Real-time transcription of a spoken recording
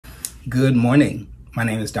Good morning. My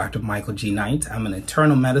name is Dr. Michael G. Knight. I'm an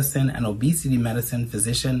internal medicine and obesity medicine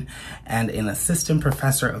physician and an assistant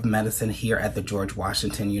professor of medicine here at the George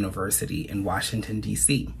Washington University in Washington,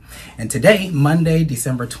 D.C. And today, Monday,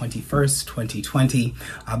 December 21st, 2020,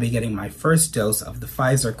 I'll be getting my first dose of the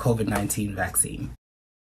Pfizer COVID-19 vaccine.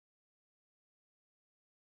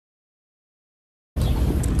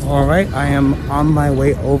 All right, I am on my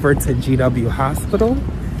way over to GW Hospital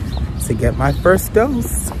to get my first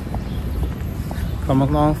dose. Come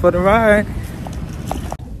along for the ride.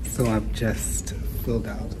 So I've just filled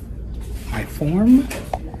out my form.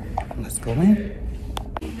 Let's go in.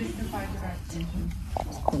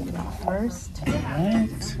 First. All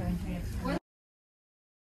right.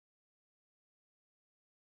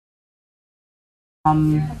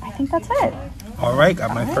 I think that's it. All right,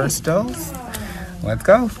 got my first dose. Let's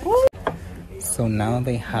go. So now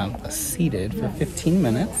they have us seated for 15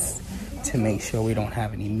 minutes to make sure we don't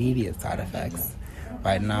have any immediate side effects.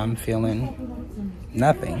 Right now I'm feeling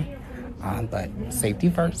nothing, but safety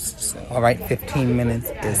first. All right, 15 minutes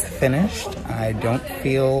is finished. I don't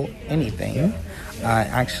feel anything.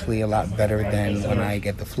 Actually a lot better than when I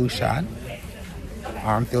get the flu shot.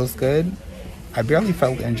 Arm feels good. I barely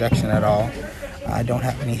felt the injection at all. I don't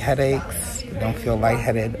have any headaches. Don't feel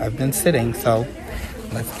lightheaded. I've been sitting, so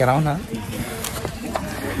let's get on up.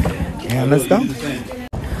 And let's go.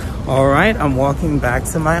 All right, I'm walking back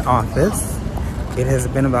to my office. It has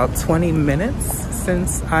been about 20 minutes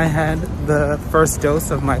since I had the first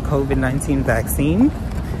dose of my COVID-19 vaccine.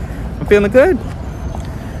 I'm feeling good.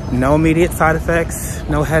 No immediate side effects,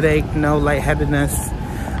 no headache, no lightheadedness.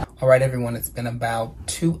 All right, everyone, it's been about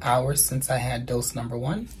 2 hours since I had dose number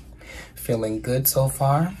 1. Feeling good so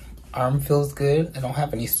far. Arm feels good. I don't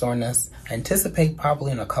have any soreness. I anticipate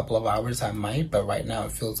probably in a couple of hours I might, but right now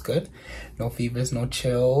it feels good. No fevers, no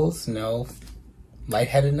chills, no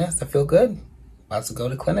lightheadedness. I feel good. About to go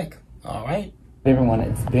to clinic. All right. Everyone,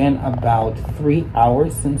 it's been about 3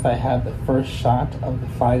 hours since I had the first shot of the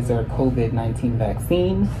Pfizer COVID-19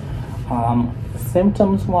 vaccine.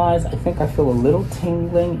 Symptoms-wise, I think I feel a little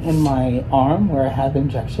tingling in my arm where I had the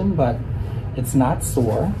injection, but it's not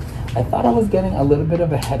sore. I thought I was getting a little bit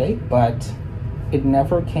of a headache, but it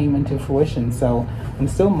never came into fruition, so I'm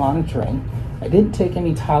still monitoring. I didn't take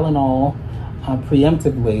any Tylenol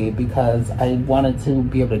preemptively because I wanted to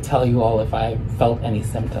be able to tell you all if I felt any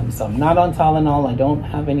symptoms. So I'm not on Tylenol. I don't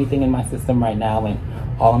have anything in my system right now, and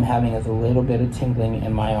all I'm having is a little bit of tingling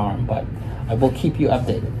in my arm, but I will keep you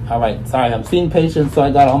updated. All right, sorry, I'm seeing patients, so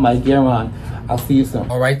I got all my gear on. I'll see you soon.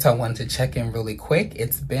 All right, so I wanted to check in really quick.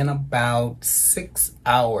 It's been about 6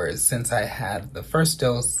 hours since I had the first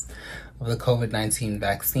dose of the COVID-19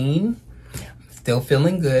 vaccine. Still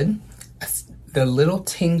feeling good. The little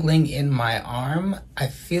tingling in my arm, I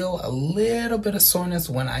feel a little bit of soreness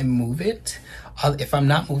when I move it. If I'm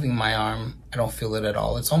not moving my arm, I don't feel it at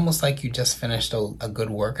all. It's almost like you just finished a good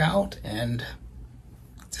workout and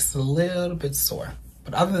just a little bit sore.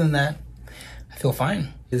 But other than that, I feel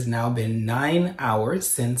fine. It has now been 9 hours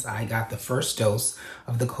since I got the first dose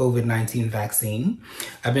of the COVID-19 vaccine.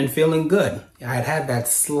 I've been feeling good. I had that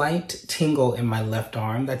slight tingle in my left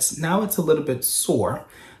arm. Now it's a little bit sore.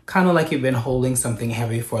 Kind of like you've been holding something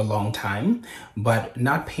heavy for a long time, but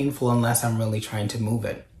not painful unless I'm really trying to move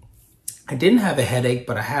it. I didn't have a headache,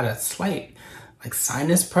 but I had a slight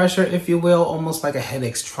sinus pressure, if you will, almost like a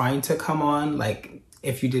headache's trying to come on, like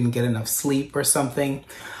if you didn't get enough sleep or something,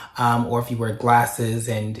 or if you wear glasses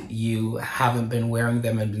and you haven't been wearing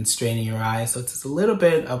them and been straining your eyes. So it's just a little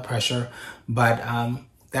bit of pressure, but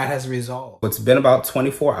that has resolved. It's been about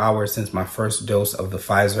 24 hours since my first dose of the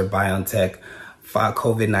Pfizer-BioNTech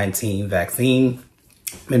COVID-19 vaccine.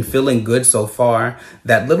 Been feeling good so far.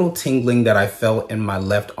 That little tingling that I felt in my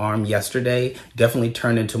left arm yesterday definitely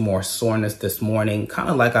turned into more soreness this morning, kind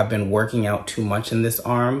of like I've been working out too much in this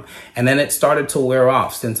arm. And then it started to wear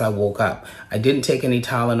off since I woke up. I didn't take any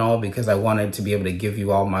Tylenol because I wanted to be able to give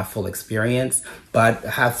you all my full experience, but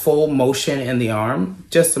have full motion in the arm,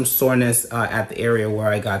 just some soreness at the area where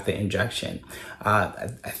I got the injection. I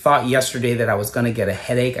thought yesterday that I was going to get a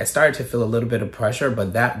headache. I started to feel a little bit of pressure,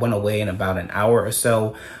 but that went away in about an hour or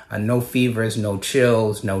so. No fevers, no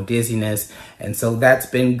chills, no dizziness. And so that's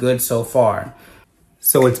been good so far.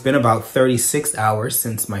 So it's been about 36 hours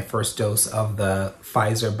since my first dose of the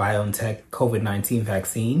Pfizer-BioNTech COVID-19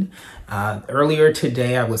 vaccine. Earlier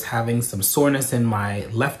today, I was having some soreness in my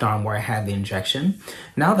left arm where I had the injection.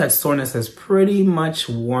 Now that soreness has pretty much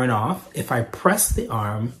worn off. If I press the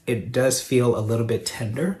arm, it does feel a little bit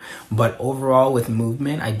tender, but overall with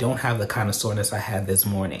movement, I don't have the kind of soreness I had this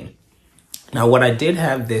morning. Now, what I did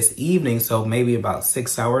have this evening, so maybe about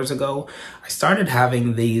 6 hours ago, I started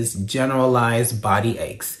having these generalized body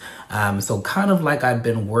aches. So kind of like I've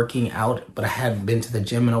been working out, but I hadn't been to the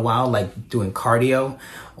gym in a while, like doing cardio,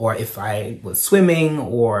 or if I was swimming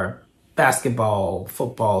or basketball,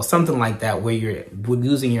 football, something like that, where you're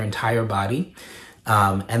using your entire body.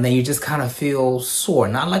 And then you just kind of feel sore,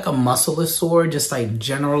 not like a muscle is sore, just like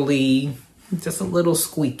generally just a little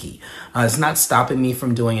squeaky. It's not stopping me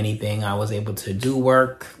from doing anything. I was able to do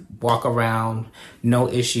work, walk around, no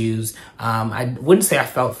issues. I wouldn't say I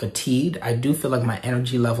felt fatigued. I do feel like my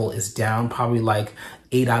energy level is down, probably like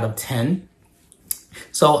 8 out of 10.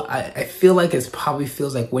 So I feel like it probably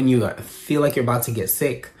feels like when you feel like you're about to get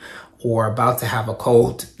sick or about to have a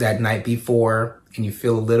cold that night before and you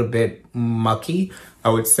feel a little bit mucky. I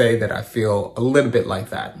would say that I feel a little bit like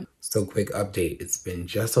that. So quick update, it's been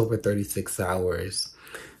just over 36 hours.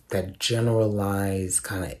 That generalized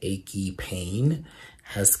kind of achy pain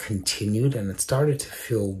has continued and it started to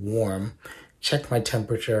feel warm. Check my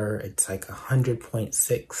temperature, it's like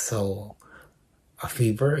 100.6, so a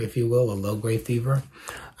fever, if you will, a low-grade fever.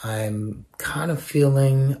 I'm kind of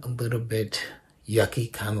feeling a little bit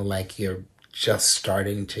yucky, kind of like you're just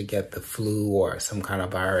starting to get the flu or some kind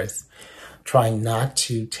of virus. Trying not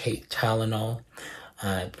to take Tylenol.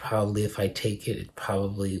 Probably if I take it, it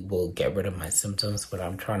probably will get rid of my symptoms, but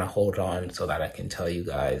I'm trying to hold on so that I can tell you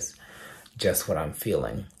guys just what I'm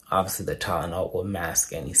feeling. Obviously the Tylenol will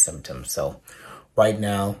mask any symptoms. So right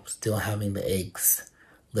now, still having the aches,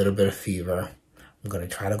 a little bit of fever. I'm gonna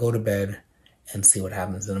try to go to bed and see what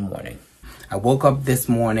happens in the morning. I woke up this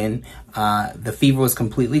morning, the fever was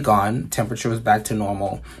completely gone, temperature was back to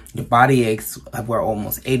normal. The body aches were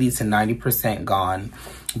almost 80 to 90% gone.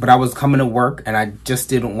 But I was coming to work and I just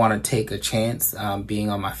didn't want to take a chance being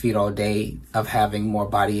on my feet all day of having more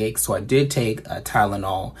body aches. So I did take a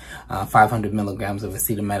Tylenol, 500 milligrams of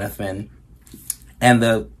acetaminophen, and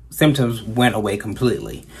the symptoms went away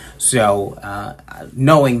completely. So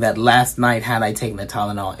knowing that last night, had I taken the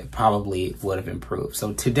Tylenol, it probably would have improved.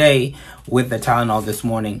 So today, with the Tylenol this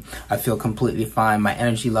morning, I feel completely fine. My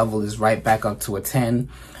energy level is right back up to a 10,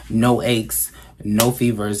 no aches, no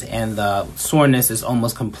fevers, and the soreness is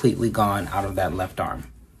almost completely gone out of that left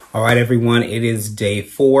arm. All right, everyone, it is day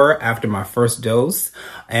 4 after my first dose,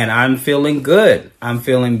 and I'm feeling good. I'm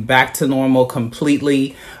feeling back to normal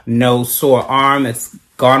completely. No sore arm. It's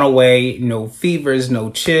gone away. No fevers,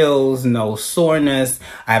 no chills, no soreness.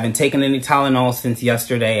 I haven't taken any Tylenol since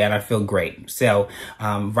yesterday and I feel great. So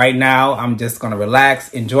right now I'm just going to relax,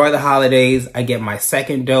 enjoy the holidays. I get my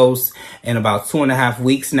second dose in about 2.5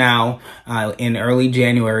 weeks now in early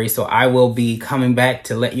January. So I will be coming back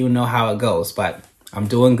to let you know how it goes, but I'm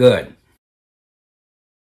doing good.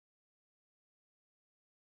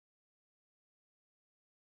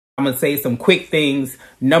 I'm going to say some quick things.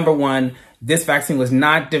 Number one, this vaccine was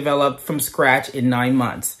not developed from scratch in 9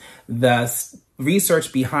 months. The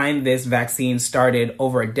research behind this vaccine started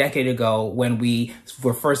over a decade ago when we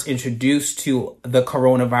were first introduced to the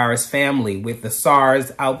coronavirus family with the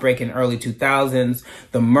SARS outbreak in early 2000s,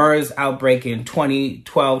 the MERS outbreak in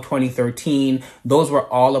 2012, 2013. Those were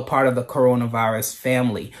all a part of the coronavirus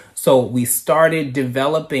family. So we started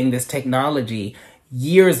developing this technology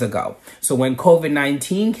years ago. So when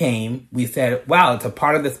COVID-19 came, we said, wow, it's a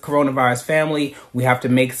part of this coronavirus family. We have to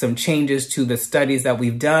make some changes to the studies that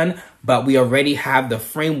we've done, but we already have the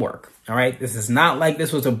framework. All right. This is not like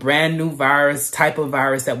this was a brand new virus, type of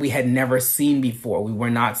virus that we had never seen before. We were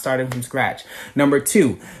not starting from scratch. Number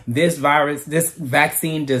two, this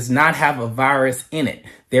vaccine does not have a virus in it.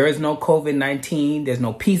 There is no COVID-19. There's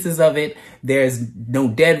no pieces of it. There's no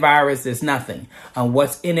dead virus. There's nothing.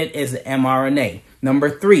 What's in it is the mRNA.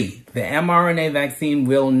 Number three, the mRNA vaccine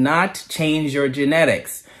will not change your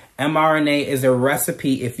genetics. mRNA is a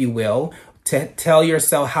recipe, if you will, to tell your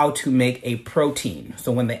cell how to make a protein.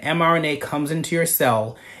 So when the mRNA comes into your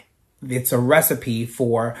cell, it's a recipe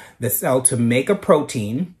for the cell to make a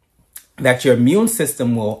protein that your immune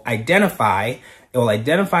system will identify. It will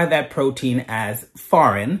identify that protein as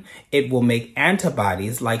foreign. It will make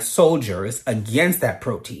antibodies like soldiers against that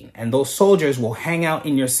protein. And those soldiers will hang out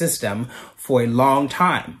in your system for a long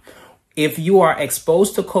time. If you are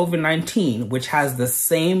exposed to COVID-19, which has the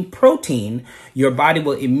same protein, your body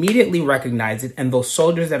will immediately recognize it. And those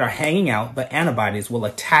soldiers that are hanging out, the antibodies, will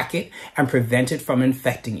attack it and prevent it from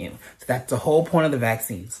infecting you. So that's the whole point of the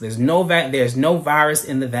vaccine. So there's no virus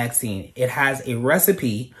in the vaccine. It has a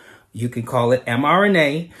recipe you can call it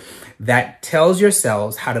mRNA, that tells your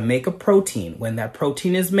cells how to make a protein. When that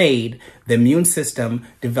protein is made, the immune system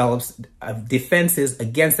develops defenses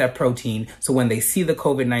against that protein. So when they see the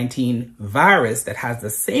COVID-19 virus that has the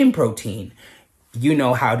same protein, you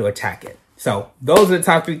know how to attack it. So those are the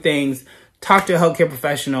top 3 things. Talk to a healthcare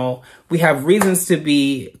professional. We have reasons to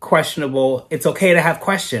be questionable. It's okay to have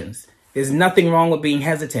questions. There's nothing wrong with being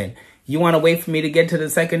hesitant. You want to wait for me to get to the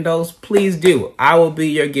second dose? Please do. I will be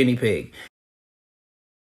your guinea pig.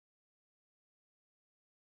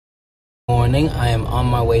 Morning, I am on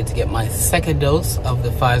my way to get my second dose of the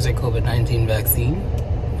Pfizer COVID-19 vaccine.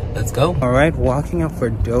 Let's go. All right, walking up for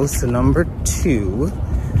dose number 2.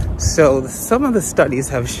 So some of the studies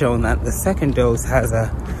have shown that the second dose has a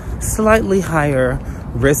slightly higher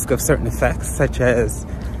risk of certain effects, such as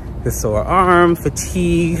the sore arm,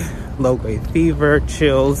 fatigue, low-grade fever,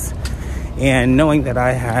 chills. And knowing that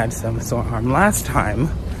I had some sore arm last time,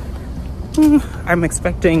 I'm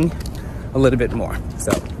expecting a little bit more.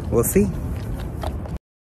 So we'll see.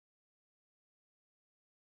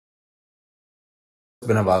 It's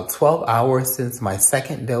been about 12 hours since my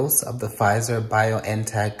second dose of the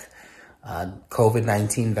Pfizer-BioNTech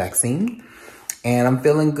COVID-19 vaccine. And I'm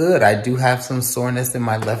feeling good. I do have some soreness in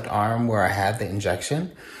my left arm where I had the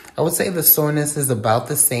injection. I would say the soreness is about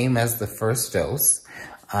the same as the first dose,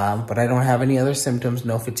 but I don't have any other symptoms,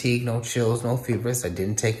 no fatigue, no chills, no fevers. I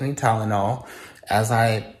didn't take any Tylenol. As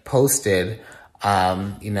I posted,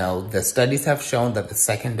 the studies have shown that the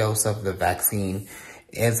second dose of the vaccine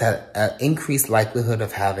is at an increased likelihood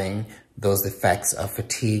of having those effects of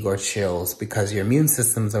fatigue or chills because your immune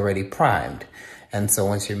system's already primed. And so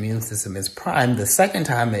once your immune system is primed, the second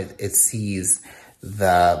time it sees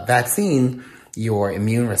the vaccine, your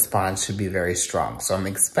immune response should be very strong. So I'm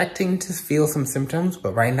expecting to feel some symptoms,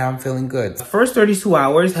 but right now I'm feeling good. The first 32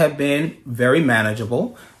 hours have been very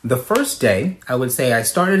manageable. The first day, I would say I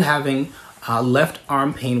started having left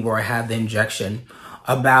arm pain where I had the injection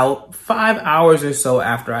about 5 hours or so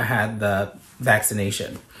after I had the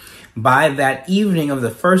vaccination. By that evening of the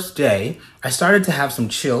first day, I started to have some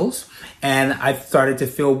chills and I started to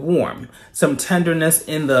feel warm, some tenderness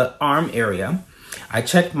in the arm area. I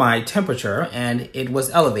checked my temperature and it was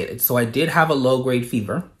elevated. So I did have a low-grade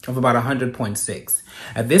fever of about 100.6.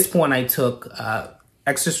 At this point, I took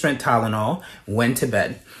extra strength Tylenol, went to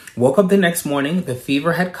bed. Woke up the next morning, the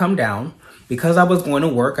fever had come down. Because I was going to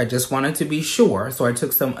work, I just wanted to be sure, so I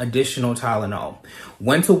took some additional Tylenol.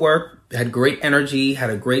 Went to work, had great energy, had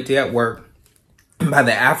a great day at work. By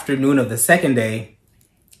the afternoon of the second day,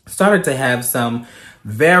 started to have some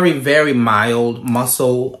very, very mild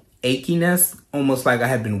muscle achiness, almost like I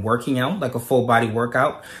had been working out, like a full body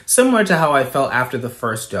workout, similar to how I felt after the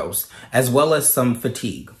first dose, as well as some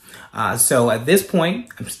fatigue. So at this point,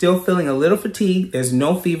 I'm still feeling a little fatigue. There's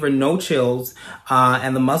no fever, no chills,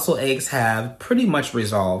 and the muscle aches have pretty much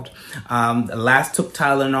resolved. Last took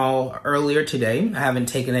Tylenol earlier today. I haven't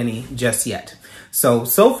taken any just yet. So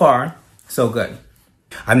far, so good.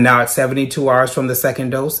 I'm now at 72 hours from the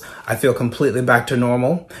second dose. I feel completely back to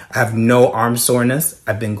normal. I have no arm soreness.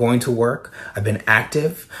 I've been going to work. I've been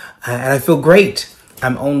active, and I feel great.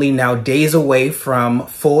 I'm only now days away from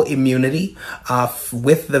full immunity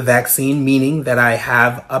with the vaccine, meaning that I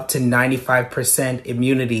have up to 95%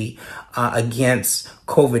 immunity against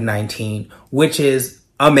COVID-19, which is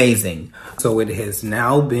amazing. So it has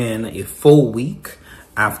now been a full week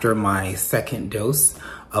after my second dose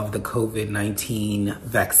of the COVID-19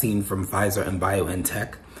 vaccine from Pfizer and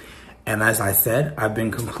BioNTech. And as I said, I've been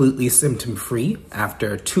completely symptom-free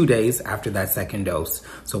after 2 days after that second dose.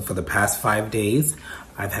 So for the past 5 days,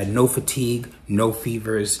 I've had no fatigue, no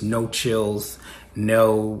fevers, no chills,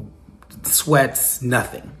 no sweats,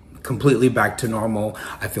 nothing. Completely back to normal.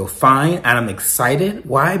 I feel fine and I'm excited.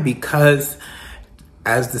 Why? Because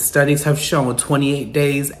as the studies have shown, 28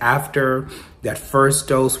 days after that first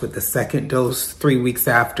dose with the second dose, 3 weeks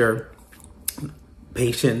after,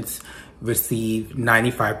 patients receive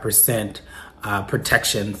 95%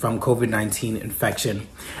 protection from COVID-19 infection,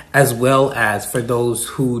 as well as for those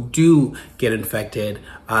who do get infected,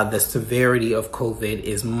 the severity of COVID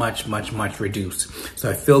is much, much, much reduced.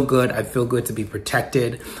 So I feel good. I feel good to be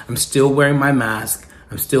protected. I'm still wearing my mask.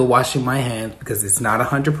 I'm still washing my hands because it's not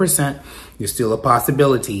 100%. There's still a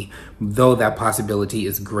possibility, though that possibility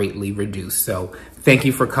is greatly reduced. So thank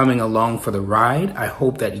you for coming along for the ride. I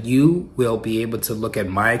hope that you will be able to look at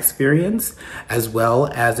my experience as well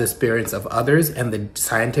as the experience of others and the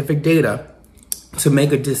scientific data to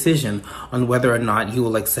make a decision on whether or not you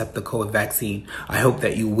will accept the COVID vaccine. I hope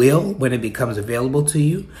that you will when it becomes available to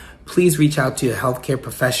you. please reach out to a healthcare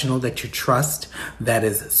professional that you trust, that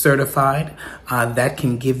is certified, that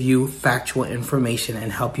can give you factual information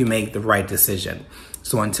and help you make the right decision.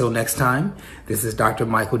 So until next time, this is Dr.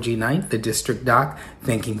 Michael G. Knight, the District Doc,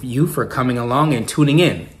 thanking you for coming along and tuning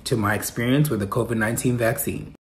in to my experience with the COVID-19 vaccine.